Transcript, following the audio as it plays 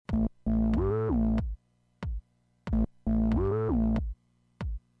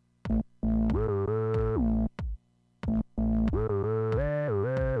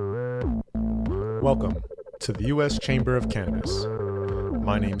Welcome to the U.S. Chamber of Cannabis.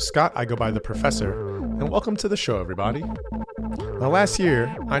 My name's Scott, I go by the Professor, and welcome to the show, everybody. Now, last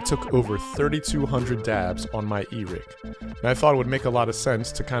year, I took over 3,200 dabs on my e-rig, and I thought it would make a lot of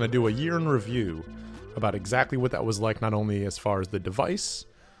sense to kind of do a year in review about exactly what that was like, not only as far as the device,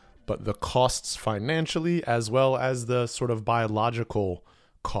 but the costs financially, as well as the sort of biological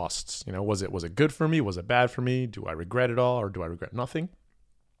costs. You know, was it good for me? Was it bad for me? Do I regret it all, or do I regret nothing?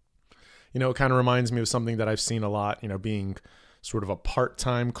 You know, it kind of reminds me of something that I've seen a lot, you know, being sort of a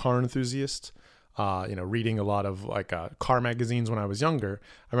part-time car enthusiast, reading a lot of car magazines when I was younger.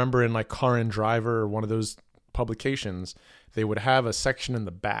 I remember in like Car and Driver or one of those publications, they would have a section in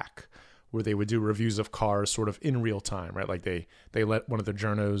the back where they would do reviews of cars sort of in real time, right? Like they let one of the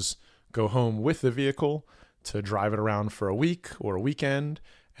journos go home with the vehicle to drive it around for a week or a weekend.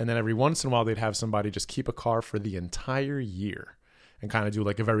 And then every once in a while, they'd have somebody just keep a car for the entire year and kind of do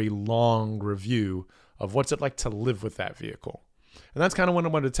like a very long review of what's it like to live with that vehicle. And that's kind of what I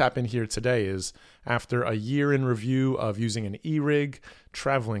wanted to tap in here today is after a year in review of using an e-rig,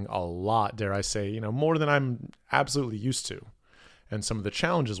 traveling a lot, dare I say, more than I'm absolutely used to. And some of the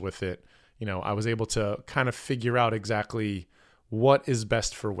challenges with it, I was able to kind of figure out exactly what is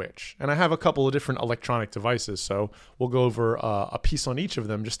best for which. And I have a couple of different electronic devices, so we'll go over a piece on each of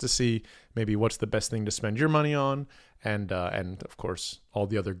them just to see maybe what's the best thing to spend your money on, and of course, all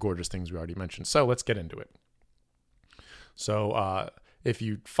the other gorgeous things we already mentioned. So let's get into it. So if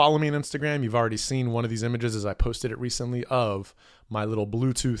you follow me on Instagram, you've already seen one of these images as I posted it recently of my little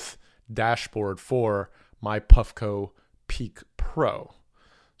Bluetooth dashboard for my Puffco Peak Pro.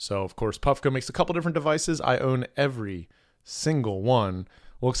 So of course, Puffco makes a couple different devices. I own every single one,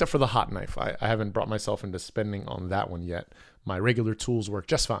 well, except for the hot knife. I haven't brought myself into spending on that one yet. My regular tools work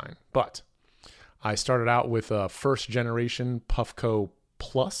just fine, but I started out with a first generation Puffco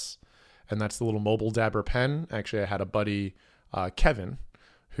Plus, and that's the little mobile dabber pen. Actually, I had a buddy, Kevin,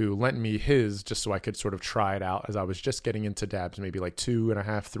 who lent me his just so I could sort of try it out as I was just getting into dabs maybe like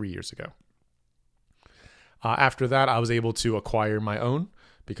 2.5, 3 years ago. After that, I was able to acquire my own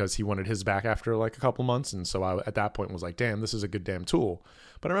because he wanted his back after like a couple months. And so I, at that point, was like, damn, this is a good damn tool.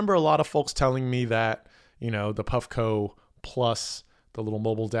 But I remember a lot of folks telling me that, the Puffco Plus, the little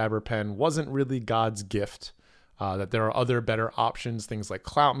mobile dabber pen, wasn't really God's gift, that there are other better options. Things like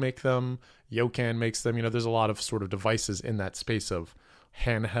Clout make them, Yocan makes them. There's a lot of sort of devices in that space of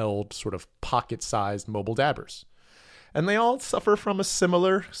handheld, sort of pocket-sized mobile dabbers. And they all suffer from a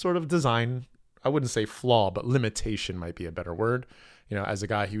similar sort of design. I wouldn't say flaw, but limitation might be a better word. As a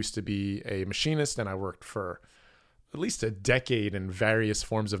guy who used to be a machinist and I worked for at least a decade in various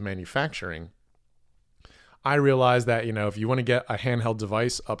forms of manufacturing, I realized that, if you want to get a handheld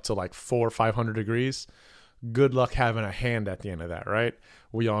device up to like 400 or 500 degrees, good luck having a hand at the end of that, right?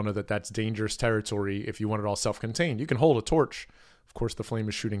 We all know that that's dangerous territory if you want it all self-contained. You can hold a torch. Of course, the flame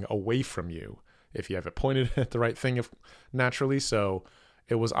is shooting away from you if you have it pointed at the right thing naturally. So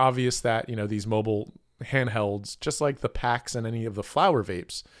it was obvious that, these mobile handhelds, just like the packs and any of the flower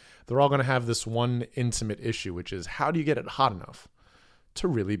vapes, they're all going to have this one intimate issue, which is how do you get it hot enough to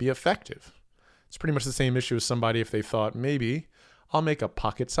really be effective? It's pretty much the same issue as somebody if they thought, maybe I'll make a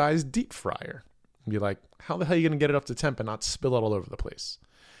pocket-sized deep fryer. And be like, how the hell are you going to get it up to temp and not spill it all over the place?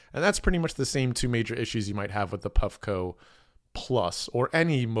 And that's pretty much the same two major issues you might have with the Puffco Plus or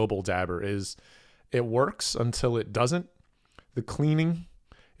any mobile dabber is it works until it doesn't. The cleaning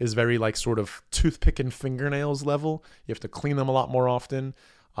is very like sort of toothpick and fingernails level. You have to clean them a lot more often.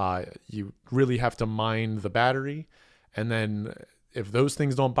 You really have to mine the battery. And then if those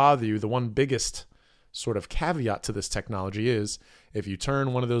things don't bother you, the one biggest sort of caveat to this technology is if you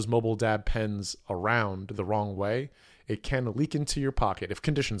turn one of those mobile dab pens around the wrong way, it can leak into your pocket if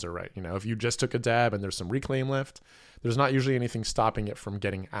conditions are right. If you just took a dab and there's some reclaim left, there's not usually anything stopping it from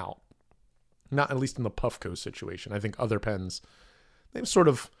getting out. Not at least in the Puffco situation. I think other pens, they've sort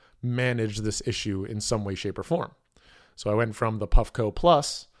of managed this issue in some way, shape, or form. So I went from the Puffco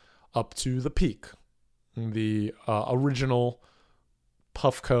Plus up to the Peak, the original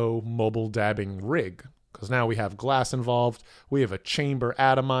Puffco mobile dabbing rig, because now we have glass involved. We have a chamber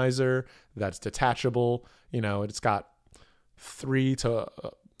atomizer that's detachable. It's got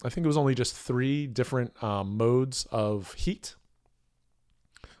I think it was only just 3 different modes of heat.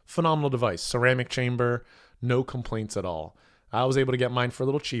 Phenomenal device, ceramic chamber, no complaints at all. I was able to get mine for a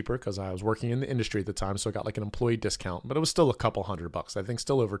little cheaper because I was working in the industry at the time, so I got like an employee discount, but it was still a couple $100. I think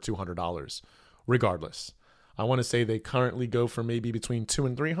still over $200 regardless. I want to say they currently go for maybe between $200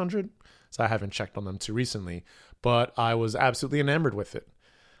 and $300, so I haven't checked on them too recently, but I was absolutely enamored with it.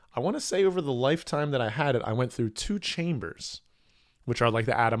 I want to say over the lifetime that I had it, I went through 2 chambers which are like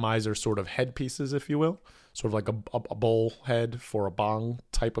the atomizer sort of headpieces, if you will, sort of like a bowl head for a bong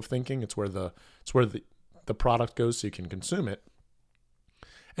type of thinking. It's where the product goes so you can consume it.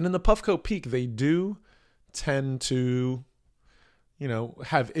 And in the Puffco Peak, they do tend to,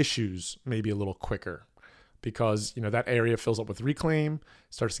 have issues maybe a little quicker because, that area fills up with reclaim,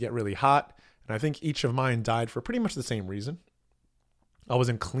 starts to get really hot. And I think each of mine died for pretty much the same reason. I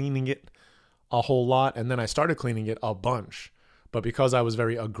wasn't cleaning it a whole lot, and then I started cleaning it a bunch. But because I was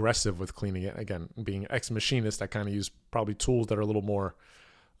very aggressive with cleaning it, again, being ex-machinist, I kind of use probably tools that are a little more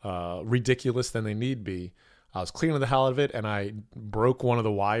ridiculous than they need be. I was cleaning the hell out of it, and I broke one of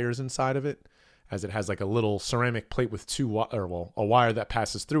the wires inside of it, as it has like a little ceramic plate with a wire that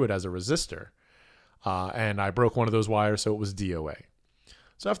passes through it as a resistor. And I broke one of those wires, so it was DOA.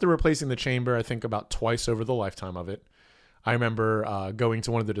 So after replacing the chamber, I think about twice over the lifetime of it, I remember going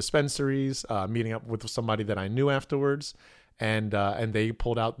to one of the dispensaries, meeting up with somebody that I knew afterwards, and they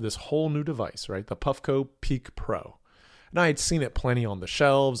pulled out this whole new device, right? The Puffco Peak Pro. And I had seen it plenty on the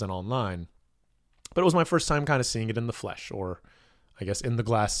shelves and online, but it was my first time kind of seeing it in the flesh, or I guess in the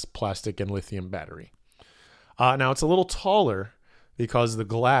glass, plastic, and lithium battery. Now it's a little taller because the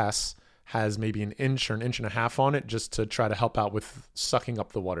glass has maybe an inch or an inch and a half on it just to try to help out with sucking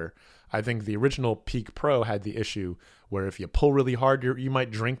up the water. I think the original Peak Pro had the issue where if you pull really hard, you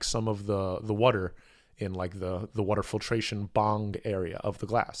might drink some of the water in like the water filtration bong area of the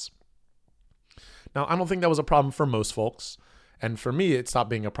glass. Now, I don't think that was a problem for most folks. And for me, it stopped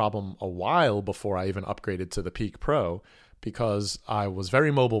being a problem a while before I even upgraded to the Peak Pro because I was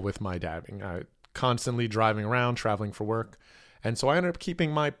very mobile with my dabbing. I constantly driving around, traveling for work. And so I ended up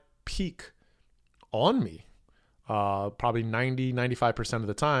keeping my Peak on me. Probably 95% of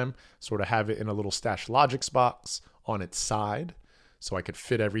the time, sort of have it in a little Stash Logix box on its side so I could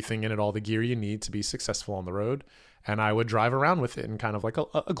fit everything in it, all the gear you need to be successful on the road. And I would drive around with it in kind of like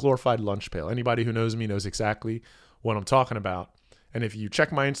a glorified lunch pail. Anybody who knows me knows exactly what I'm talking about. And if you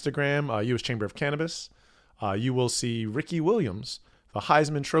check my Instagram, U.S. Chamber of Cannabis, you will see Ricky Williams, the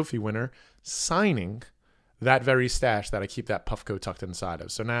Heisman Trophy winner, signing that very stash that I keep that Puffco tucked inside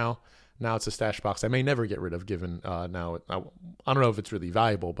of. So now it's a stash box I may never get rid of, given I don't know if it's really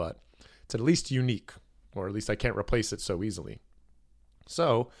valuable, but it's at least unique, or at least I can't replace it so easily.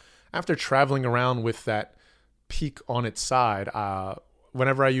 So after traveling around with that Peak on its side,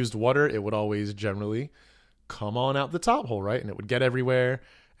 whenever I used water, it would always generally come on out the top hole, right? And it would get everywhere.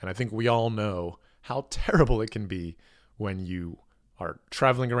 And I think we all know how terrible it can be when you are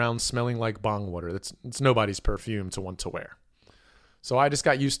traveling around smelling like bong water. It's nobody's perfume to want to wear. So I just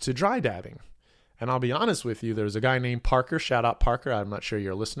got used to dry dabbing. And I'll be honest with you, there's a guy named Parker. Shout out Parker. I'm not sure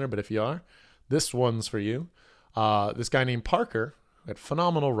you're a listener, but if you are, this one's for you. This guy named Parker had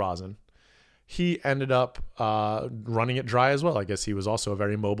phenomenal rosin. He ended up running it dry as well. I guess he was also a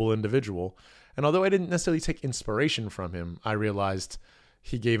very mobile individual. And although I didn't necessarily take inspiration from him, I realized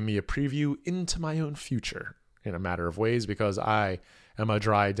he gave me a preview into my own future in a matter of ways, because I am a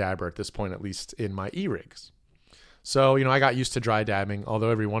dry dabber at this point, at least in my e-rigs. So, I got used to dry dabbing, although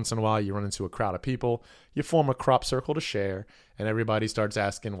every once in a while you run into a crowd of people, you form a crop circle to share, and everybody starts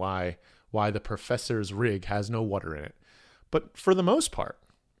asking why the professor's rig has no water in it. But for the most part,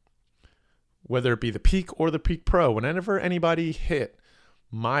 whether it be the Peak or the Peak Pro, whenever anybody hit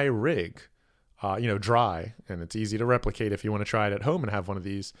my rig, dry, and it's easy to replicate if you want to try it at home and have one of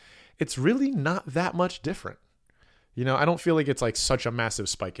these, it's really not that much different. I don't feel like it's like such a massive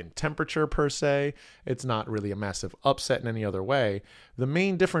spike in temperature per se. It's not really a massive upset in any other way. The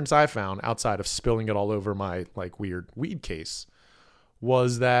main difference I found, outside of spilling it all over my like weird weed case,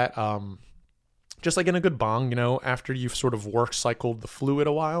 was that just like in a good bong, after you've sort of work cycled the fluid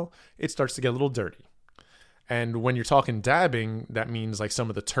a while, it starts to get a little dirty. And when you're talking dabbing, that means like some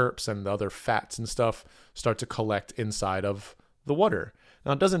of the terps and the other fats and stuff start to collect inside of the water.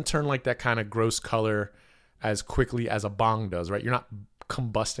 Now, it doesn't turn like that kind of gross color as quickly as a bong does, right? You're not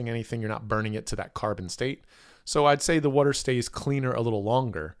combusting anything. You're not burning it to that carbon state. So I'd say the water stays cleaner a little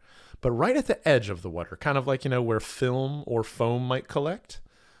longer. But right at the edge of the water, kind of like, where film or foam might collect,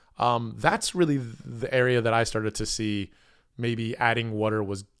 that's really the area that I started to see maybe adding water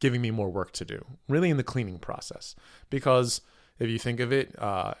was giving me more work to do, really in the cleaning process. Because if you think of it,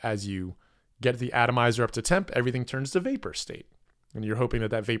 as you get the atomizer up to temp, everything turns to vapor state. And you're hoping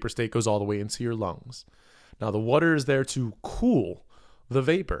that vapor state goes all the way into your lungs. Now, the water is there to cool the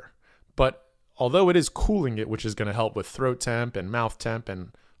vapor. But although it is cooling it, which is going to help with throat temp and mouth temp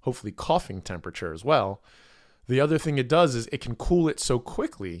and hopefully coughing temperature as well, the other thing it does is it can cool it so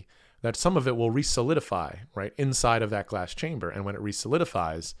quickly that some of it will re-solidify right inside of that glass chamber. And when it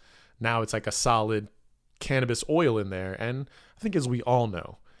re-solidifies, now it's like a solid cannabis oil in there. And I think, as we all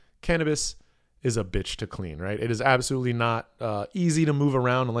know, cannabis is a bitch to clean, right? It is absolutely not easy to move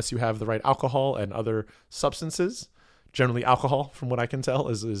around unless you have the right alcohol and other substances. Generally alcohol, from what I can tell,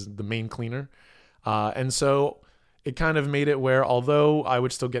 is the main cleaner. And so it kind of made it where, although I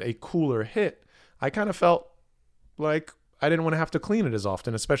would still get a cooler hit, I kind of felt like I didn't want to have to clean it as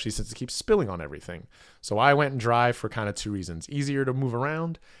often, especially since it keeps spilling on everything. So I went dry for kind of two reasons: easier to move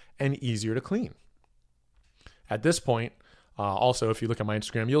around and easier to clean. At this point, also, if you look at my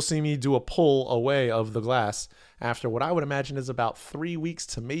Instagram, you'll see me do a pull away of the glass after what I would imagine is about 3 weeks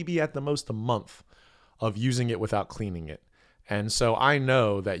to maybe at the most a month of using it without cleaning it. And so I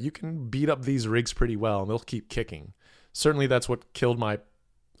know that you can beat up these rigs pretty well and they'll keep kicking. Certainly that's what killed my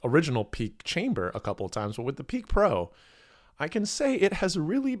original Peak chamber a couple of times. But with the Peak Pro, I can say it has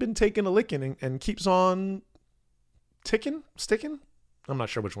really been taking a licking and keeps on sticking. I'm not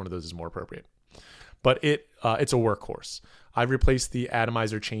sure which one of those is more appropriate. But it's a workhorse. I've replaced the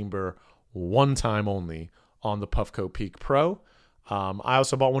atomizer chamber one time only on the Puffco Peak Pro. I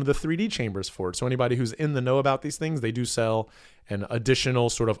also bought one of the 3D chambers for it. So anybody who's in the know about these things, they do sell an additional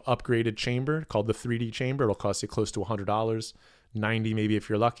sort of upgraded chamber called the 3D chamber. It'll cost you close to $100, $90 maybe if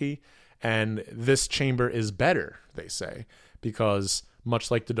you're lucky. And this chamber is better, they say, because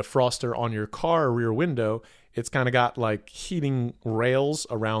much like the defroster on your car rear window, it's kind of got like heating rails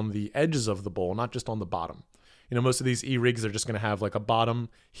around the edges of the bowl, not just on the bottom. You know, most of these e-rigs are just going to have like a bottom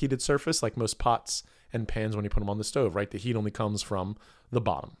heated surface, like most pots and pans when you put them on the stove, right? The heat only comes from the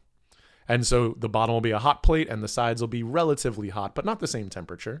bottom. And so the bottom will be a hot plate and the sides will be relatively hot, but not the same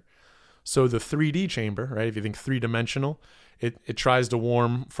temperature. So the 3D chamber, right? If you think three-dimensional, it tries to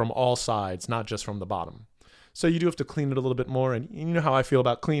warm from all sides, not just from the bottom. So you do have to clean it a little bit more, and you know how I feel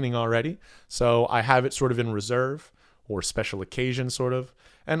about cleaning already. So I have it sort of in reserve or special occasion sort of.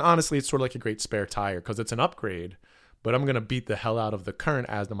 And honestly, it's sort of like a great spare tire because it's an upgrade, but I'm going to beat the hell out of the current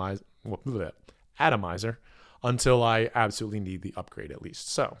atomizer until I absolutely need the upgrade at least.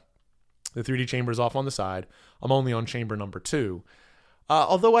 So the 3D chamber is off on the side. I'm only on chamber number 2.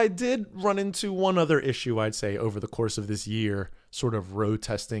 Although I did run into one other issue, I'd say, over the course of this year, sort of road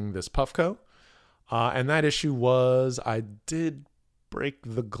testing this Puffco. And that issue was I did break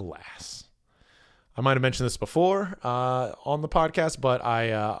the glass. I might have mentioned this before on the podcast, but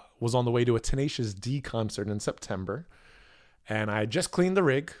I was on the way to a Tenacious D concert in September. And I just cleaned the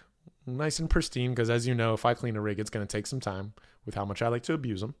rig, nice and pristine, because as you know, if I clean a rig, it's going to take some time with how much I like to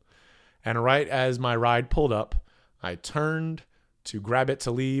abuse them. And right as my ride pulled up, I turned to grab it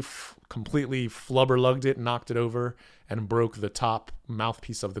to leave, completely flubber-lugged it, knocked it over, and broke the top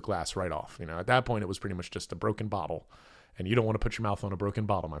mouthpiece of the glass right off. You know, at that point, it was pretty much just a broken bottle. And you don't want to put your mouth on a broken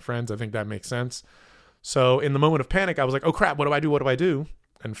bottle, my friends. I think that makes sense. So in the moment of panic, I was like, oh crap, what do I do? What do I do?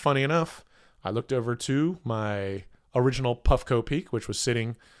 And funny enough, I looked over to my original Puffco Peak, which was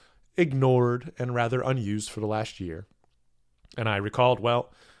sitting ignored and rather unused for the last year. And I recalled,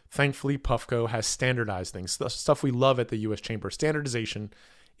 well, thankfully, Puffco has standardized things, the stuff we love at the U.S. Chamber, standardization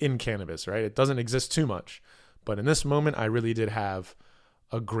in cannabis, right? It doesn't exist too much. But in this moment, I really did have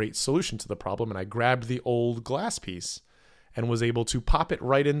a great solution to the problem. And I grabbed the old glass piece and was able to pop it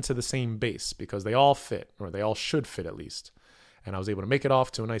right into the same base because they all fit, or they all should fit at least. And I was able to make it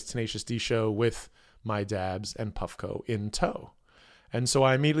off to a nice Tenacious D show with my DABS and Puffco in tow. And so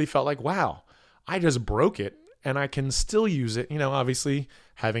I immediately felt like, wow, I just broke it and I can still use it, you know, obviously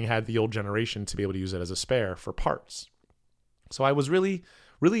having had the old generation to be able to use it as a spare for parts. So I was really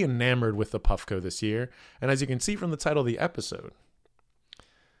enamored with the Puffco this year. And as you can see from the title of the episode,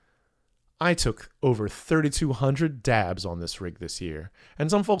 I took over 3,200 dabs on this rig this year.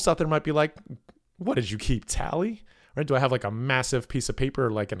 And some folks out there might be like, what, did you keep tally? Right? Do I have like a massive piece of paper,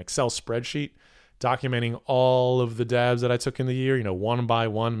 like an Excel spreadsheet, documenting all of the dabs that I took in the year, you know, one by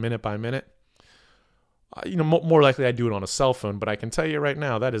one, minute by minute? You know, more likely I do it on a cell phone, but I can tell you right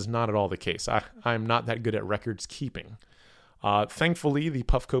now, that is not at all the case. I'm not that good at records keeping. Thankfully, the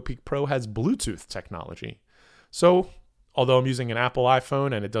Puffco Peak Pro has Bluetooth technology. So, although I'm using an Apple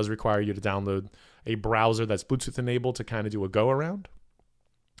iPhone and it does require you to download a browser that's Bluetooth enabled to kind of do a go-around,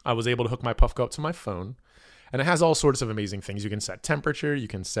 I was able to hook my Puffco up to my phone. And it has all sorts of amazing things. You can set temperature, you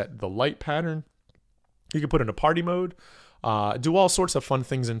can set the light pattern, you can put it into party mode, do all sorts of fun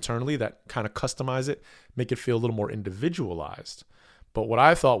things internally that kind of customize it, make it feel a little more individualized. But what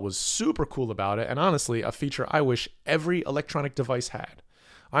I thought was super cool about it, and honestly, a feature I wish every electronic device had.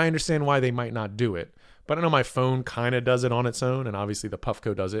 I understand why they might not do it, but I know my phone kind of does it on its own, and obviously the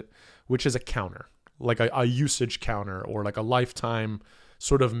Puffco does it, which is a counter, like a usage counter or like a lifetime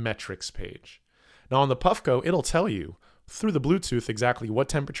sort of metrics page. Now on the Puffco, it'll tell you through the Bluetooth exactly what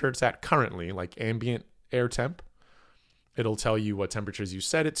temperature it's at currently, like ambient air temp. It'll tell you what temperatures you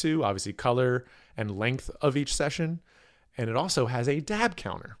set it to, obviously color and length of each session. And it also has a dab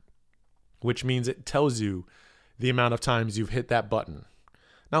counter, which means it tells you the amount of times you've hit that button.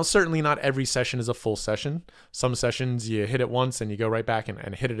 Now, certainly not every session is a full session. Some sessions you hit it once and you go right back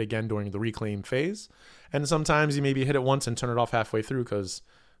and hit it again during the reclaim phase. And sometimes you maybe hit it once and turn it off halfway through because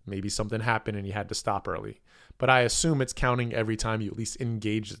maybe something happened and you had to stop early. But I assume it's counting every time you at least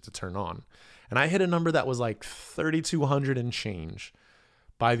engage it to turn on. And I hit a number that was like 3,200 and change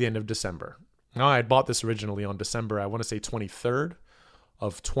by the end of December. Now, I had bought this originally on December, I want to say 23rd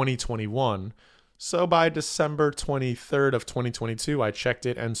of 2021. So by December 23rd of 2022, I checked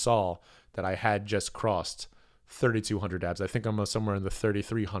it and saw that I had just crossed 3,200 dabs. I think I'm somewhere in the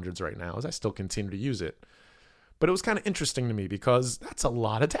 3,300s right now as I still continue to use it. But it was kind of interesting to me because that's a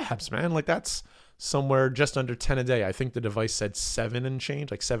lot of dabs, man. Like that's somewhere just under 10 a day. I think the device said 7 and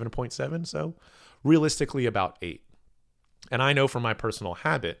change, like 7.7. So realistically about 8. And I know from my personal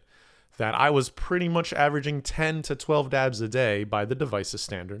habit that I was pretty much averaging 10 to 12 dabs a day by the device's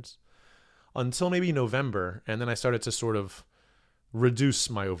standards until maybe November. And then I started to sort of reduce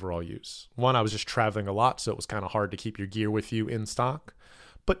my overall use. One, I was just traveling a lot, so it was kind of hard to keep your gear with you in stock.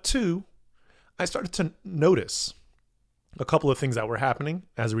 But two, I started to notice a couple of things that were happening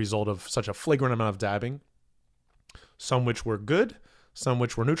as a result of such a flagrant amount of dabbing. Some which were good, some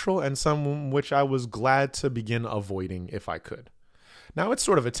which were neutral, and some which I was glad to begin avoiding if I could. Now, it's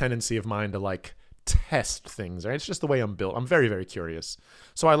sort of a tendency of mine to like test things, right? It's just the way I'm built. I'm very, very curious.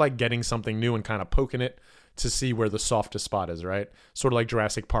 So I like getting something new and kind of poking it to see where the softest spot is, right? Sort of like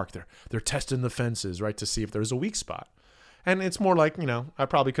Jurassic Park. They're testing the fences, right, to see if there's a weak spot. And it's more like, I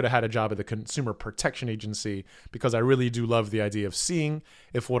probably could have had a job at the Consumer Protection Agency because I really do love the idea of seeing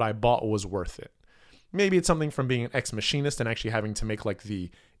if what I bought was worth it. Maybe it's something from being an ex-machinist and actually having to make like the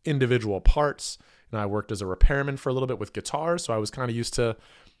individual parts. And I worked as a repairman for a little bit with guitars, so I was kind of used to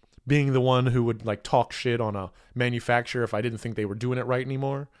being the one who would like talk shit on a manufacturer if I didn't think they were doing it right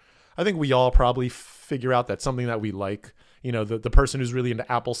anymore. I think we all probably figure out that's something that we like. The person who's really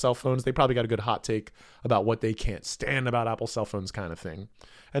into Apple cell phones, they probably got a good hot take about what they can't stand about Apple cell phones kind of thing.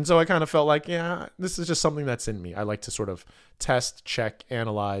 And so I kind of felt like, yeah, this is just something that's in me. I like to sort of test, check,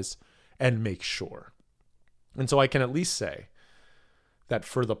 analyze, and make sure. And so I can at least say that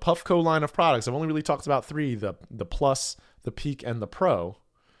for the Puffco line of products, I've only really talked about 3, the Plus, the Peak, and the Pro.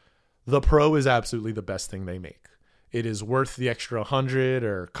 The Pro is absolutely the best thing they make. It is worth the extra 100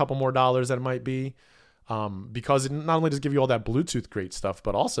 or a couple more dollars that it might be, because it not only does give you all that Bluetooth great stuff,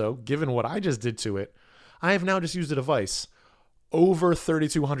 but also, given what I just did to it, I have now just used the device over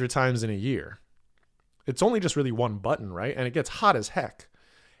 3,200 times in a year. It's only just really one button, right? And it gets hot as heck.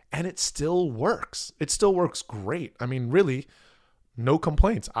 And it still works. It still works great. I mean, really, no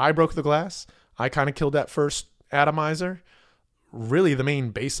complaints. I broke the glass. I kind of killed that first atomizer. Really, the main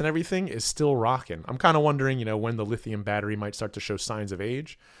base and everything is still rocking. I'm kind of wondering, when the lithium battery might start to show signs of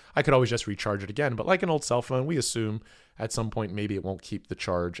age. I could always just recharge it again. But like an old cell phone, we assume at some point maybe it won't keep the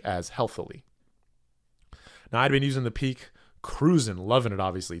charge as healthily. Now, I'd been using the Peak, cruising, loving it,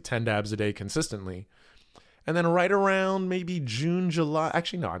 obviously, 10 dabs a day consistently. And then right around maybe June, July,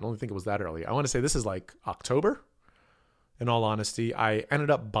 actually, no, I don't think it was that early. I want to say this is like October. In all honesty, I ended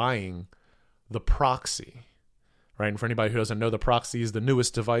up buying the Proxy. Right? And for anybody who doesn't know, the Proxy is the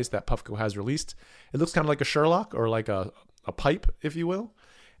newest device that Puffco has released. It looks kind of like a Sherlock or like a pipe, if you will.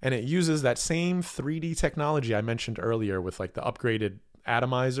 And it uses that same 3D technology I mentioned earlier with like the upgraded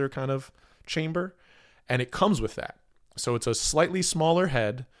atomizer kind of chamber. And it comes with that. So it's a slightly smaller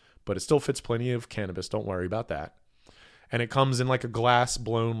head, but it still fits plenty of cannabis. Don't worry about that. And it comes in like a glass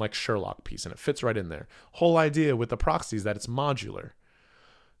blown like Sherlock piece, and it fits right in there. Whole idea with the Proxy is that it's modular.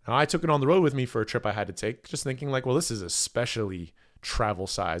 Now, I took it on the road with me for a trip I had to take, just thinking like, well, this is especially travel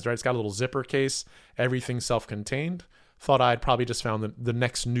size, right? It's got a little zipper case, everything self-contained. Thought I'd probably just found the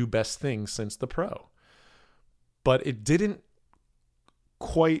next new best thing since the Pro. But it didn't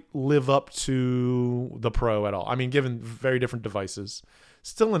quite live up to the Pro at all. I mean, given very different devices,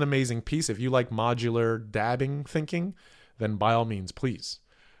 still an amazing piece. If you like modular dabbing thinking, then by all means, please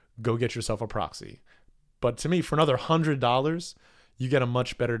go get yourself a Proxy. But to me, for another $100, you get a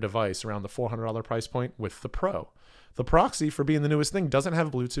much better device around the $400 price point with the Pro. The Proxy, for being the newest thing, doesn't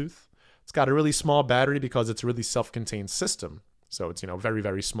have Bluetooth. It's got a really small battery because it's a really self-contained system. So it's, very,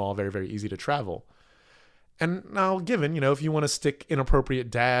 very small, very, very easy to travel. And now given, if you want to stick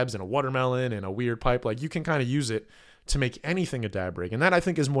inappropriate dabs and a watermelon and a weird pipe, like you can kind of use it to make anything a dab rig. And that I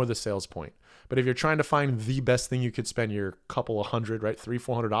think is more the sales point. But if you're trying to find the best thing you could spend your couple of hundred, right,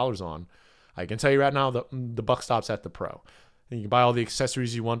 $300-$400 on, I can tell you right now the buck stops at the Pro. And you can buy all the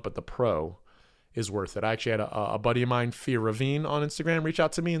accessories you want, but the Pro is worth it. I actually had a buddy of mine, Fear Ravine, on Instagram reach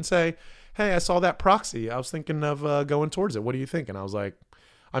out to me and say, hey, I saw that proxy. I was thinking of going towards it. What do you think? And I was like,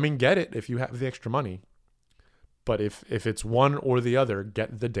 I mean, get it if you have the extra money. But if it's one or the other,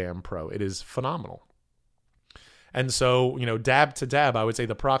 get the damn Pro. It is phenomenal. And so, dab to dab, I would say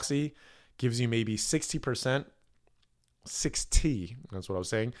the proxy gives you maybe 60%, 6T, that's what I was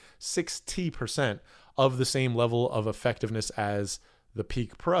saying, 6T% of the same level of effectiveness as the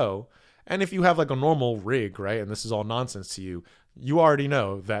Peak Pro. And if you have like a normal rig, right, and this is all nonsense to you, you already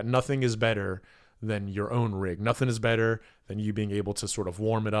know that nothing is better than your own rig. Nothing is better than you being able to sort of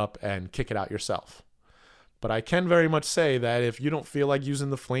warm it up and kick it out yourself. But I can very much say that if you don't feel like using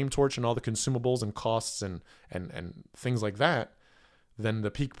the flame torch and all the consumables and costs and things like that, then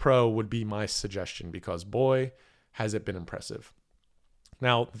the Peak Pro would be my suggestion, because boy, has it been impressive.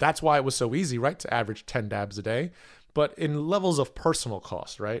 Now, that's why it was so easy, right, to average 10 dabs a day. But in levels of personal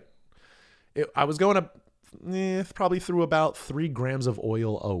cost, right, I was going up probably through about 3 grams of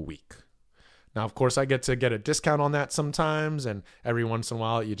oil a week. Now, of course, I get to get a discount on that sometimes, and every once in a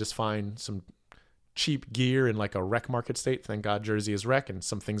while you just find some cheap gear in like a rec market state. Thank God Jersey is rec, and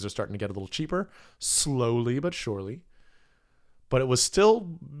some things are starting to get a little cheaper, slowly but surely. But it was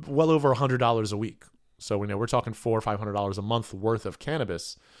still well over $100 a week. So we're talking $400 or $500 a month worth of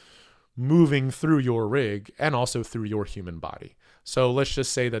cannabis moving through your rig and also through your human body. So let's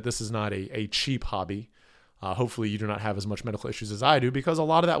just say that this is not a cheap hobby. Hopefully you do not have as much medical issues as I do, because a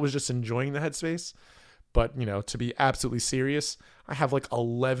lot of that was just enjoying the headspace. But, to be absolutely serious, I have like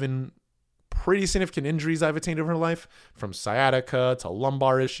 11 pretty significant injuries I've attained over life, from sciatica to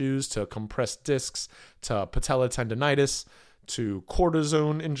lumbar issues to compressed discs to patella tendonitis to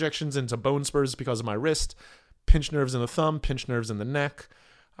cortisone injections into bone spurs because of my wrist, pinched nerves in the thumb, pinched nerves in the neck.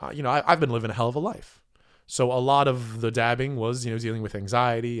 I've been living a hell of a life. So a lot of the dabbing was, dealing with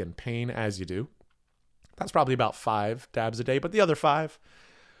anxiety and pain, as you do. That's probably about 5 dabs a day. But the other 5,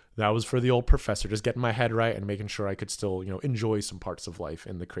 that was for the old professor, just getting my head right and making sure I could still, enjoy some parts of life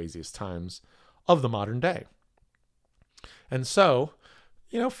in the craziest times of the modern day. And so,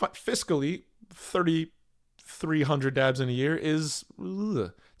 fiscally, 3,300 dabs in a year it's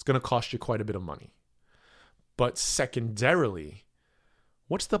going to cost you quite a bit of money. But secondarily,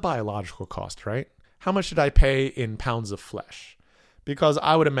 what's the biological cost, right? How much did I pay in pounds of flesh? Because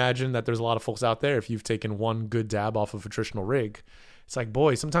I would imagine that there's a lot of folks out there, if you've taken one good dab off of a traditional rig, it's like,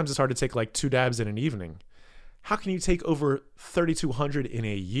 boy, sometimes it's hard to take like 2 dabs in an evening. How can you take over 3,200 in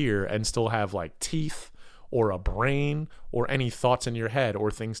a year and still have like teeth or a brain or any thoughts in your head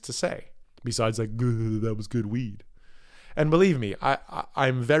or things to say? Besides like, that was good weed. And believe me,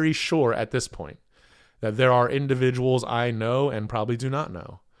 I'm very sure at this point that there are individuals I know and probably do not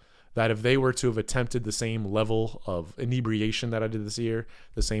know that if they were to have attempted the same level of inebriation that I did this year,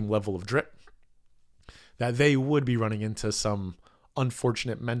 the same level of drip, that they would be running into some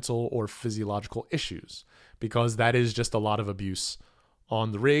unfortunate mental or physiological issues, because that is just a lot of abuse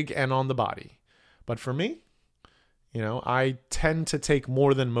on the rig and on the body. But for me, I tend to take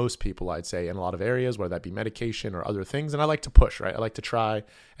more than most people, I'd say, in a lot of areas, whether that be medication or other things. And I like to push, right? I like to try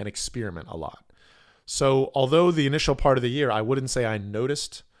and experiment a lot. So although the initial part of the year, I wouldn't say I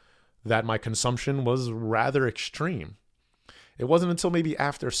noticed that my consumption was rather extreme. It wasn't until maybe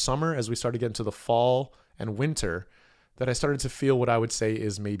after summer, as we started getting to the fall and winter, that I started to feel what I would say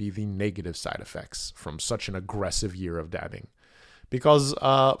is maybe the negative side effects from such an aggressive year of dabbing. Because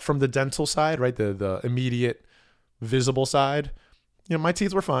from the dental side, right, the immediate visible side, my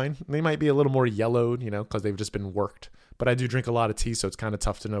teeth were fine. They might be a little more yellowed, because they've just been worked. But I do drink a lot of tea, so it's kind of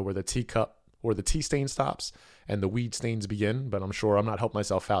tough to know where the teacup or the tea stain stops and the weed stains begin. But I'm sure I'm not helping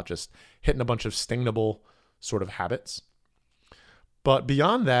myself out just hitting a bunch of stainable sort of habits. But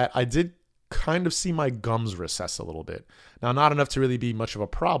beyond that, I did kind of see my gums recess a little bit. Now, not enough to really be much of a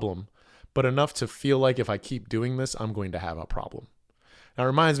problem, but enough to feel like if I keep doing this, I'm going to have a problem. Now, it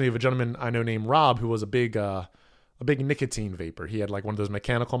reminds me of a gentleman I know named Rob, who was a big nicotine vapor. He had like one of those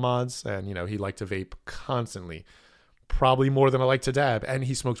mechanical mods, and he liked to vape constantly, probably more than I like to dab, and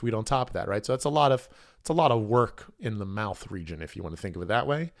he smokes weed on top of that, right? So it's a lot of work in the mouth region, if you want to think of it that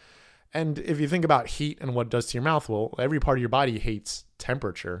way. And if you think about heat and what it does to your mouth, well, every part of your body hates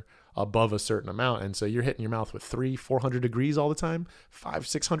temperature above a certain amount, and so you're hitting your mouth with 300-400 degrees all the time,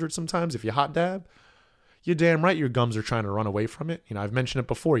 500-600 sometimes if you hot dab. You're damn right your gums are trying to run away from it. I've mentioned it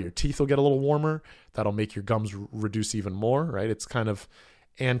before. Your teeth will get a little warmer. That'll make your gums reduce even more, right? It's kind of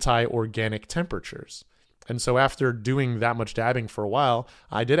anti-organic temperatures. And so after doing that much dabbing for a while,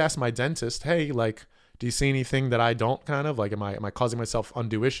 I did ask my dentist, hey, like, do you see anything that I don't kind of? Like, am I causing myself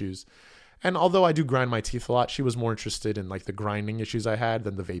undue issues? And although I do grind my teeth a lot, she was more interested in like the grinding issues I had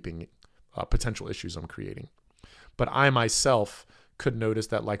than the vaping potential issues I'm creating. But I myself could notice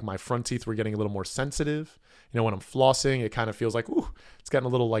that like my front teeth were getting a little more sensitive. When I'm flossing, it kind of feels like, ooh, it's getting a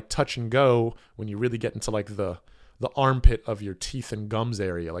little like touch and go when you really get into like the armpit of your teeth and gums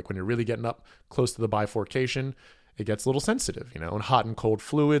area. Like when you're really getting up close to the bifurcation, it gets a little sensitive, and hot and cold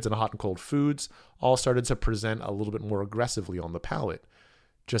fluids and hot and cold foods all started to present a little bit more aggressively on the palate.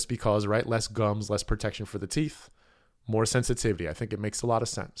 Just because, right, less gums, less protection for the teeth, more sensitivity. I think it makes a lot of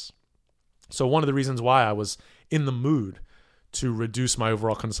sense. So one of the reasons why I was in the mood to reduce my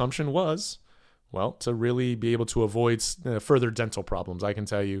overall consumption was, well, to really be able to avoid further dental problems. I can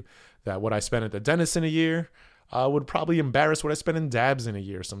tell you that what I spent at the dentist in a year would probably embarrass what I spent in DABS in a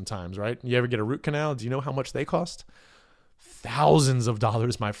year sometimes, right? You ever get a root canal? Do you know how much they cost? Thousands of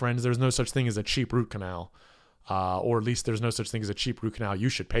dollars, my friends. There's no such thing as a cheap root canal, or at least there's no such thing as a cheap root canal you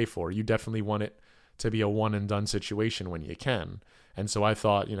should pay for. You definitely want it to be a one and done situation when you can. And so I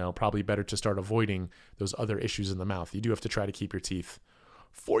thought, probably better to start avoiding those other issues in the mouth. You do have to try to keep your teeth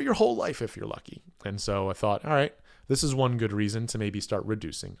for your whole life if you're lucky. And so I thought, all right, this is one good reason to maybe start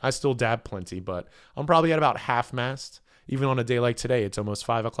reducing. I still dab plenty, but I'm probably at about half mast. Even on a day like today, it's almost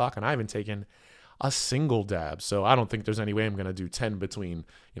 5 o'clock and I haven't taken a single dab. So I don't think there's any way I'm going to do 10 between,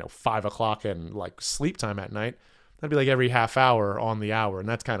 5 o'clock and like sleep time at night. That'd be like every half hour on the hour. And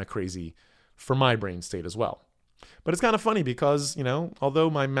that's kind of crazy for my brain state as well. But it's kind of funny because, although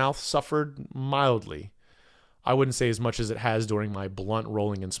my mouth suffered mildly, I wouldn't say as much as it has during my blunt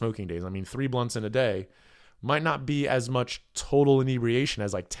rolling and smoking days. I mean, 3 blunts in a day might not be as much total inebriation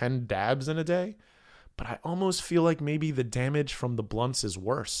as like 10 dabs in a day, but I almost feel like maybe the damage from the blunts is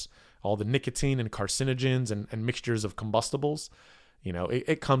worse. All the nicotine and carcinogens and mixtures of combustibles,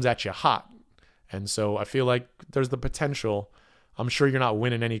 it comes at you hot. And so I feel like there's the potential. I'm sure you're not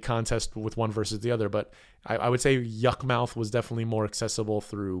winning any contest with one versus the other, but I would say yuck mouth was definitely more accessible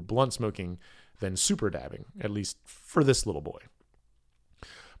through blunt smoking than super dabbing, at least for this little boy.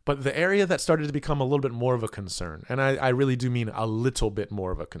 But the area that started to become a little bit more of a concern, and I really do mean a little bit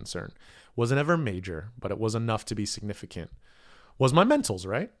more of a concern, wasn't ever major, but it was enough to be significant, was my mentals,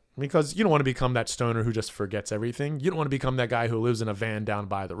 right? Because you don't want to become that stoner who just forgets everything. You don't want to become that guy who lives in a van down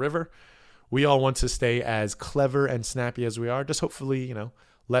by the river. We all want to stay as clever and snappy as we are, just hopefully,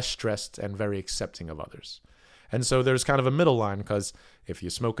 less stressed and very accepting of others. And so there's kind of a middle line, because if you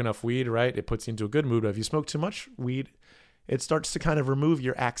smoke enough weed, right, it puts you into a good mood. But if you smoke too much weed, it starts to kind of remove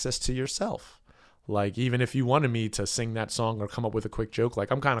your access to yourself. Like, even if you wanted me to sing that song or come up with a quick joke,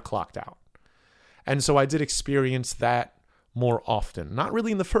 like, I'm kind of clocked out. And so I did experience that more often. Not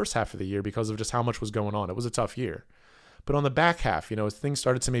really in the first half of the year because of just how much was going on. It was a tough year. But on the back half, as things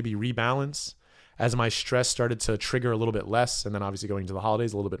started to maybe rebalance, as my stress started to trigger a little bit less, and then obviously going into the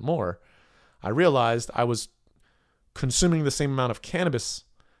holidays a little bit more, I realized I was consuming the same amount of cannabis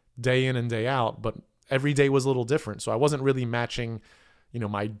day in and day out, but every day was a little different. So I wasn't really matching,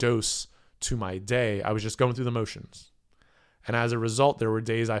 my dose to my day. I was just going through the motions. And as a result, there were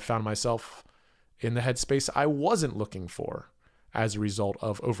days I found myself in the headspace I wasn't looking for as a result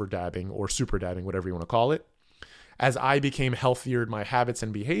of over dabbing or super dabbing, whatever you want to call it. As I became healthier in my habits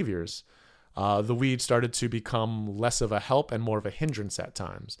and behaviors, the weed started to become less of a help and more of a hindrance at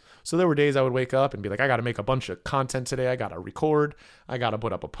times. So there were days I would wake up and be like, I got to make a bunch of content today. I got to record. I got to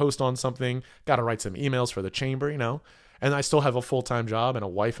put up a post on something. Got to write some emails for the chamber, And I still have a full-time job and a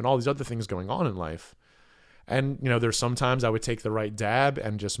wife and all these other things going on in life. And, there's sometimes I would take the right dab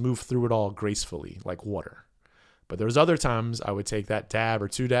and just move through it all gracefully, like water. But there's other times I would take that dab or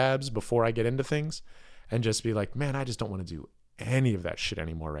 2 dabs before I get into things and just be like, man, I just don't want to do any of that shit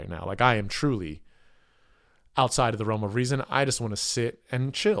anymore right now. Like, I am truly outside of the realm of reason. I just want to sit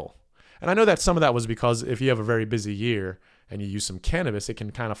and chill. And I know that some of that was because if you have a very busy year and you use some cannabis, it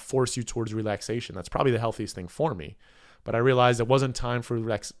can kind of force you towards relaxation. That's probably the healthiest thing for me. But I realized it wasn't time for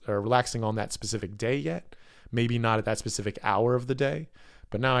relaxing on that specific day yet. Maybe not at that specific hour of the day.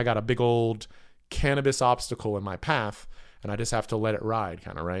 But now I got a big old cannabis obstacle in my path, and I just have to let it ride,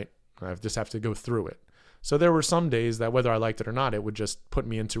 kind of, right? I just have to go through it. So there were some days that whether I liked it or not, it would just put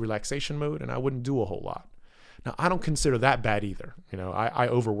me into relaxation mode and I wouldn't do a whole lot. Now, I don't consider that bad either. I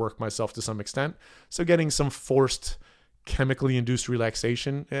overwork myself to some extent. So getting some forced chemically induced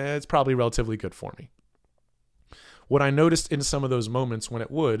relaxation, it's probably relatively good for me. What I noticed in some of those moments when it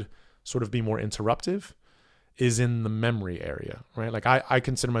would sort of be more interruptive is in the memory area, right? Like I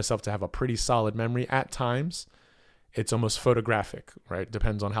consider myself to have a pretty solid memory at times. It's almost photographic, right?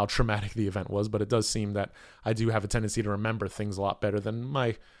 Depends on how traumatic the event was, but it does seem that I do have a tendency to remember things a lot better than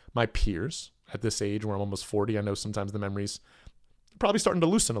my peers at this age where I'm almost 40. I know sometimes the memory's probably starting to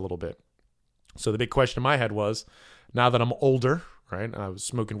loosen a little bit. So the big question in my head was, now that I'm older, right? I was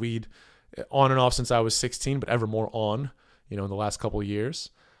smoking weed on and off since I was 16, but ever more on, in the last couple of years.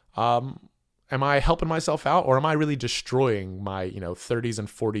 Am I helping myself out, or am I really destroying my, 30s and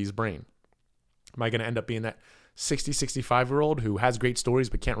 40s brain? Am I going to end up being that 60, 65-year-old who has great stories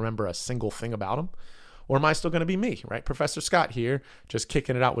but can't remember a single thing about them? Or am I still going to be me, right? Professor Scott here, just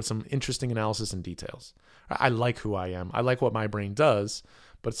kicking it out with some interesting analysis and details. I like who I am. I like what my brain does,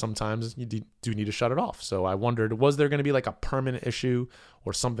 but sometimes you do need to shut it off. So I wondered, was there going to be like a permanent issue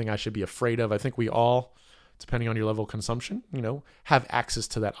or something I should be afraid of? I think we all, depending on your level of consumption, have access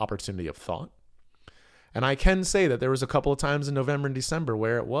to that opportunity of thought. And I can say that there was a couple of times in November and December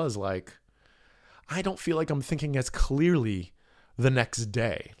where it was like, I don't feel like I'm thinking as clearly the next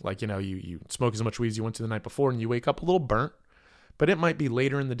day. Like, you smoke as much weed as you went to the night before and you wake up a little burnt, but it might be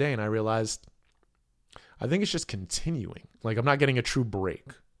later in the day. And I realized, I think it's just continuing. Like, I'm not getting a true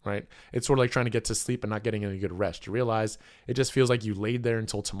break, right? It's sort of like trying to get to sleep and not getting any good rest. You realize it just feels like you laid there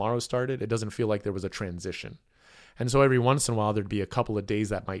until tomorrow started. It doesn't feel like there was a transition. And so every once in a while, there'd be a couple of days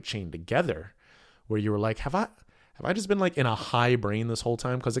that might chain together where you were like, have I just been like in a high brain this whole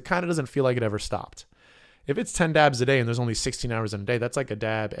time? Because it kind of doesn't feel like it ever stopped. If it's 10 dabs a day and there's only 16 hours in a day, that's like a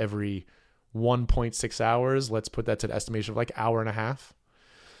dab every 1.6 hours. Let's put that to the estimation of like hour and a half.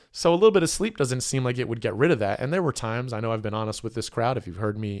 So a little bit of sleep doesn't seem like it would get rid of that. And there were times, I know I've been honest with this crowd, if you've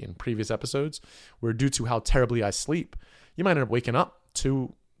heard me in previous episodes, where due to how terribly I sleep, you might end up waking up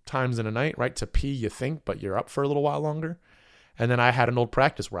 2 times in a night, right? To pee, you think, but you're up for a little while longer. And then I had an old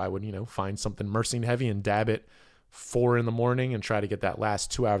practice where I would, find something myrcene heavy and dab it 4 a.m. and try to get that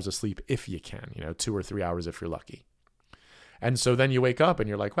last 2 hours of sleep if you can, 2 or 3 hours if you're lucky. And so then you wake up and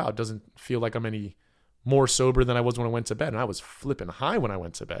you're like, wow, it doesn't feel like I'm any more sober than I was when I went to bed. And I was flipping high when I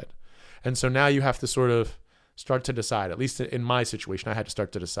went to bed. And so now you have to sort of start to decide, at least in my situation, I had to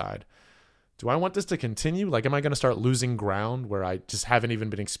start to decide, do I want this to continue? Like, am I going to start losing ground where I just haven't even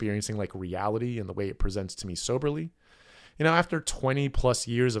been experiencing like reality and the way it presents to me soberly? After 20 plus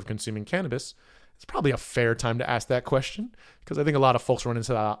years of consuming cannabis, it's probably a fair time to ask that question, because I think a lot of folks run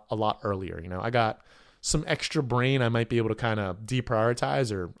into that a lot earlier. I got some extra brain I might be able to kind of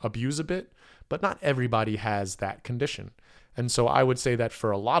deprioritize or abuse a bit, but not everybody has that condition. And so I would say that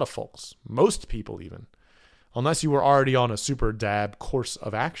for a lot of folks, most people even, unless you were already on a super dab course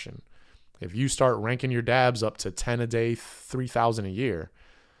of action, if you start ranking your dabs up to 10 a day, 3,000 a year,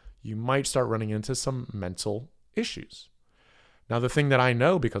 you might start running into some mental issues. Now, the thing that I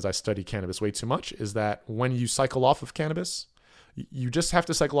know, because I study cannabis way too much, is that when you cycle off of cannabis, you just have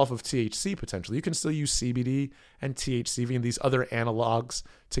to cycle off of THC potentially. You can still use CBD and THCV and these other analogs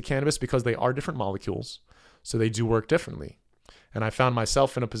to cannabis because they are different molecules, so they do work differently. And I found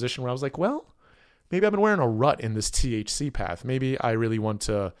myself in a position where I was like, well, maybe I've been wearing a rut in this THC path. Maybe I really want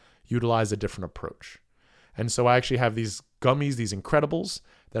to utilize a different approach. And so I actually have these gummies, these Incredibles,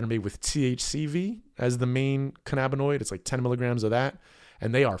 that are made with THCV as the main cannabinoid. It's like 10 milligrams of that.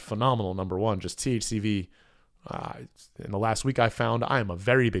 And they are phenomenal, number one. Just THCV, in the last week I found I am a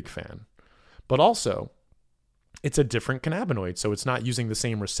very big fan. But also, it's a different cannabinoid. So it's not using the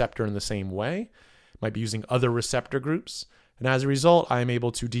same receptor in the same way. It might be using other receptor groups. And as a result, I am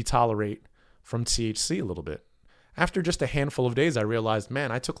able to detolerate from THC a little bit. After just a handful of days, I realized,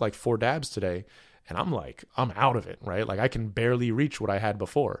 man, I took like 4 dabs today. And I'm out of it, right? Like I can barely reach what I had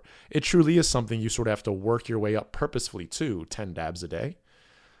before. It truly is something you sort of have to work your way up purposefully to 10 dabs a day.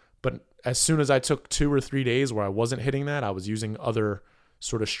 But as soon as I took 2 or 3 days where I wasn't hitting that, I was using other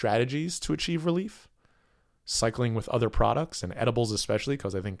sort of strategies to achieve relief, cycling with other products and edibles especially,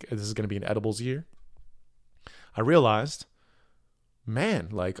 because I think this is going to be an edibles year. I realized, man,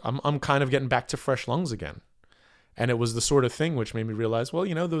 like I'm kind of getting back to fresh lungs again. And it was the sort of thing which made me realize, well,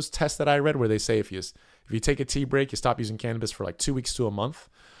 those tests that I read where they say if you take a tea break, you stop using cannabis for like 2 weeks to a month,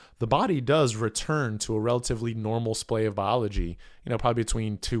 the body does return to a relatively normal splay of biology, probably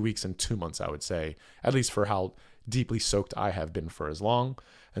between 2 weeks and 2 months, I would say, at least for how deeply soaked I have been for as long.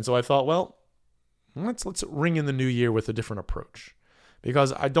 And so I thought, well, let's ring in the new year with a different approach,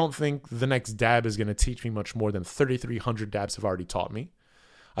 because I don't think the next dab is going to teach me much more than 3,300 dabs have already taught me.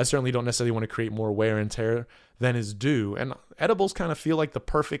 I certainly don't necessarily want to create more wear and tear than is due. And edibles kind of feel like the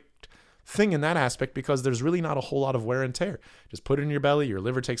perfect thing in that aspect because there's really not a whole lot of wear and tear. Just put it in your belly, your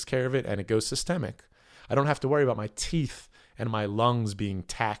liver takes care of it, and it goes systemic. I don't have to worry about my teeth and my lungs being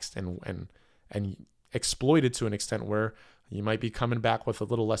taxed and exploited to an extent where you might be coming back with a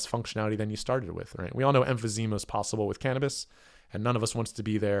little less functionality than you started with, right? We all know emphysema is possible with cannabis, and none of us wants to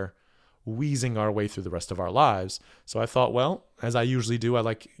be there wheezing our way through the rest of our lives. So I thought, well, as I usually do, I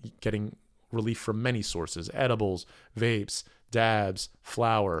like getting relief from many sources: edibles, vapes, dabs,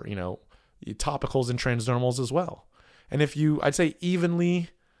 flower, topicals and transdermals as well. And if you, I'd say evenly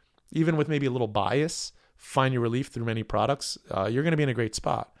even with maybe a little bias, find your relief through many products, you're going to be in a great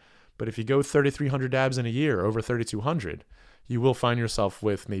spot. But if you go 3,300 dabs in a year, over 3,200, you will find yourself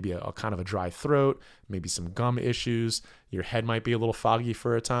with maybe a kind of a dry throat, maybe some gum issues. Your head might be a little foggy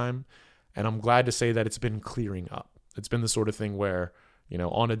for a time. And I'm glad to say that it's been clearing up. It's been the sort of thing where,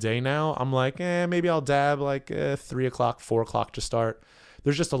 on a day now, I'm like, maybe I'll dab like 3 o'clock, 4 o'clock to start.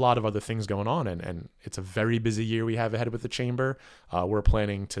 There's just a lot of other things going on, and it's a very busy year we have ahead with the chamber. We're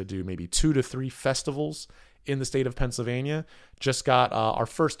planning to do maybe 2 to 3 festivals in the state of Pennsylvania. Just got our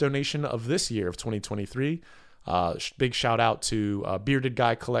first donation of this year of 2023. Big shout out to Bearded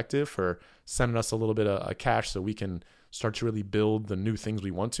Guy Collective for sending us a little bit of cash so we can start to really build the new things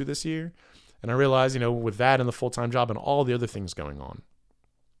we want to this year. And I realize, with that and the full-time job and all the other things going on,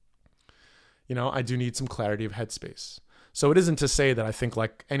 I do need some clarity of headspace. So it isn't to say that I think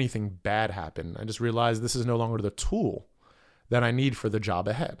like anything bad happened. I just realized this is no longer the tool that I need for the job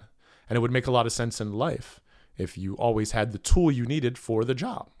ahead. And it would make a lot of sense in life if you always had the tool you needed for the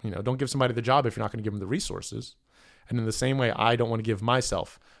job. Don't give somebody the job if you're not going to give them the resources. And in the same way, I don't want to give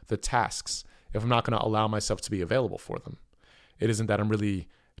myself the tasks if I'm not going to allow myself to be available for them. It isn't that I'm really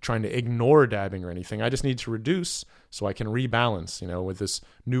trying to ignore dabbing or anything. I just need to reduce so I can rebalance, with this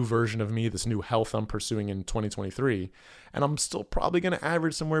new version of me, this new health I'm pursuing in 2023. And I'm still probably going to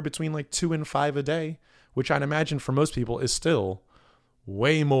average somewhere between like 2 and 5 a day, which I'd imagine for most people is still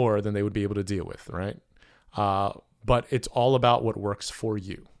way more than they would be able to deal with, right? But it's all about what works for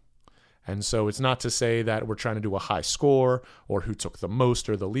you. And so it's not to say that we're trying to do a high score or who took the most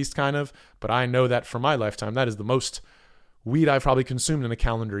or the least kind of, but I know that for my lifetime, that is the most weed I've probably consumed in a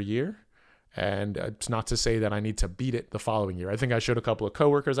calendar year. And it's not to say that I need to beat it the following year. I think I showed a couple of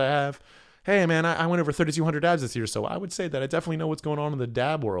coworkers I have, hey man, I went over 3,200 dabs this year. So I would say that I definitely know what's going on in the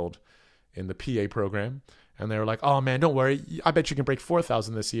dab world in the PA program. And they were like, oh man, don't worry. I bet you can break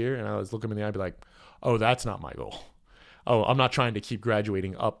 4,000 this year. And I was looking in the eye and be like, oh, that's not my goal. Oh, I'm not trying to keep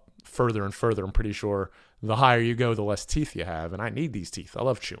graduating up further and further. I'm pretty sure the higher you go, the less teeth you have. And I need these teeth. I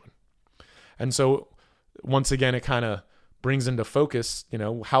love chewing. And so once again, it kind of brings into focus,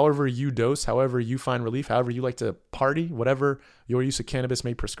 however you dose, however you find relief, however you like to party, whatever your use of cannabis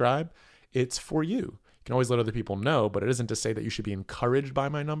may prescribe, it's for you. You can always let other people know, but it isn't to say that you should be encouraged by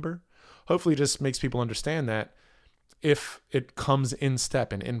my number. Hopefully it just makes people understand that if it comes in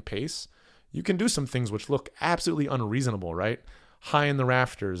step and in pace, you can do some things which look absolutely unreasonable, right? High in the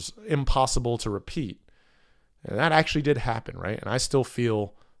rafters, impossible to repeat. And that actually did happen, right? And I still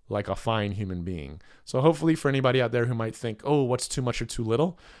feel like a fine human being. So hopefully for anybody out there who might think, oh, what's too much or too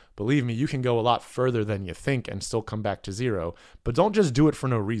little? Believe me, you can go a lot further than you think and still come back to zero. But don't just do it for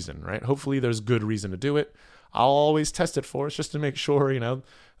no reason, right? Hopefully there's good reason to do it. I'll always test it for us just to make sure,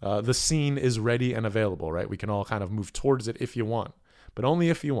 the scene is ready and available, right? We can all kind of move towards it if you want, but only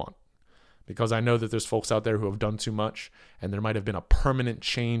if you want. Because I know that there's folks out there who have done too much and there might have been a permanent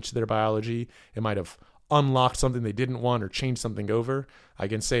change to their biology. It might have unlocked something they didn't want or changed something over. I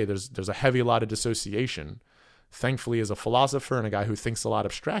can say there's a heavy lot of dissociation. Thankfully, as a philosopher and a guy who thinks a lot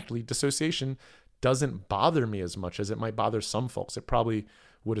abstractly, dissociation doesn't bother me as much as it might bother some folks. It probably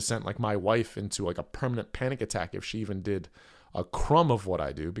would have sent like my wife into like a permanent panic attack if she even did a crumb of what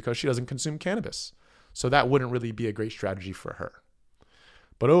I do because she doesn't consume cannabis. So that wouldn't really be a great strategy for her.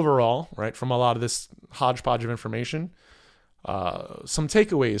 But overall, right, from a lot of this hodgepodge of information, some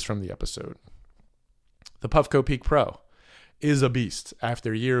takeaways from the episode. The Puffco Peak Pro is a beast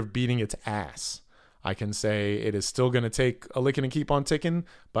after a year of beating its ass. I can say it is still going to take a licking and keep on ticking.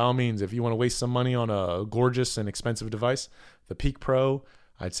 By all means, if you want to waste some money on a gorgeous and expensive device, the Peak Pro,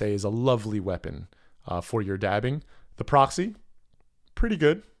 I'd say, is a lovely weapon for your dabbing. The Proxy, pretty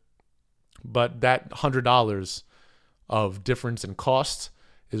good. But that $100 of difference in cost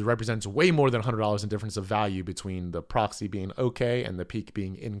represents way more than $100 in difference of value between the Proxy being okay and the Peak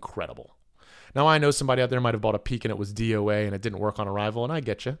being incredible. Now, I know somebody out there might have bought a Peak and it was DOA and it didn't work on arrival, and I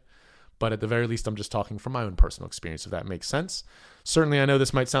get you. But at the very least, I'm just talking from my own personal experience, if that makes sense. Certainly, I know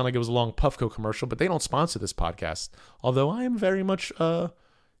this might sound like it was a long Puffco commercial, but they don't sponsor this podcast. Although I am very much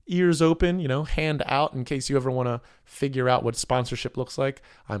ears open, hand out in case you ever want to figure out what sponsorship looks like.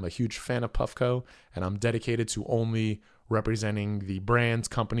 I'm a huge fan of Puffco, and I'm dedicated to only representing the brands,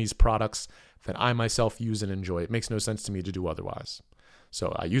 companies, products that I myself use and enjoy. It makes no sense to me to do otherwise.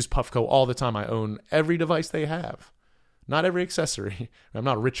 So I use Puffco all the time. I own every device they have. Not every accessory. I'm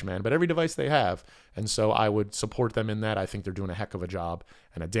not a rich man, but every device they have. And so I would support them in that. I think they're doing a heck of a job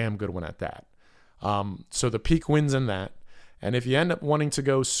and a damn good one at that. So the Peak wins in that. And if you end up wanting to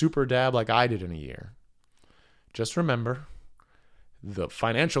go super dab like I did in a year, just remember the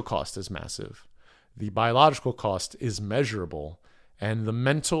financial cost is massive. The biological cost is measurable. And the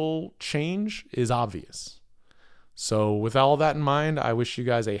mental change is obvious. So with all that in mind, I wish you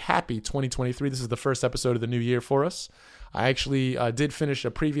guys a happy 2023. This is the first episode of the new year for us. I actually did finish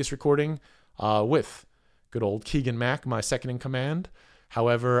a previous recording with good old Keegan Mack, my second in command.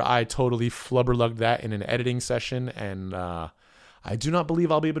 However, I totally flubberlugged that in an editing session, and I do not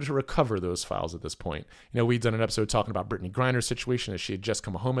believe I'll be able to recover those files at this point. We'd done an episode talking about Brittany Griner's situation as she had just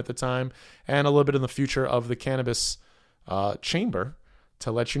come home at the time, and a little bit in the future of the Cannabis chamber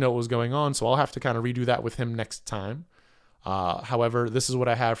to let you know what was going on. So I'll have to kind of redo that with him next time. However, this is what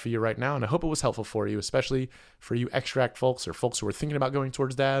I have for you right now, and I hope it was helpful for you, especially for you extract folks or folks who are thinking about going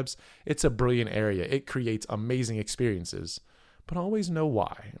towards DABS. It's a brilliant area. It creates amazing experiences, but always know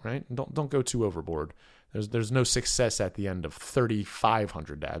why, right? Don't go too overboard. There's no success at the end of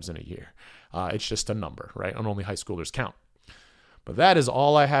 3,500 DABs in a year. It's just a number, right? And only high schoolers count. But that is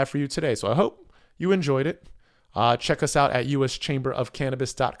all I have for you today. So I hope you enjoyed it. Check us out at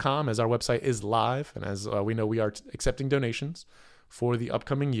uschamberofcannabis.com as our website is live. And as we know, we are accepting donations for the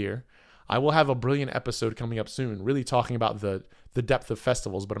upcoming year. I will have a brilliant episode coming up soon, really talking about the depth of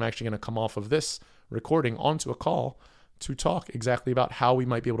festivals. But I'm actually going to come off of this recording onto a call to talk exactly about how we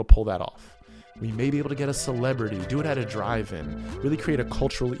might be able to pull that off. We may be able to get a celebrity, do it at a drive-in, really create a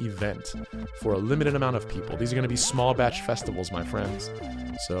cultural event for a limited amount of people. These are going to be small batch festivals, my friends.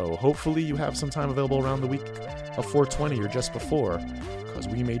 So hopefully you have some time available around the week of 420 or just before, because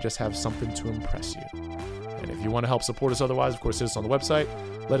we may just have something to impress you. And if you want to help support us otherwise, of course, hit us on the website.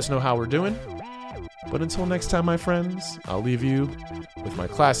 Let us know how we're doing. But until next time, my friends, I'll leave you with my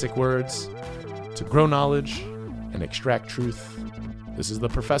classic words: to grow knowledge and extract truth. This is the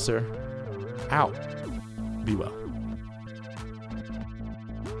Professor. Out. Be well.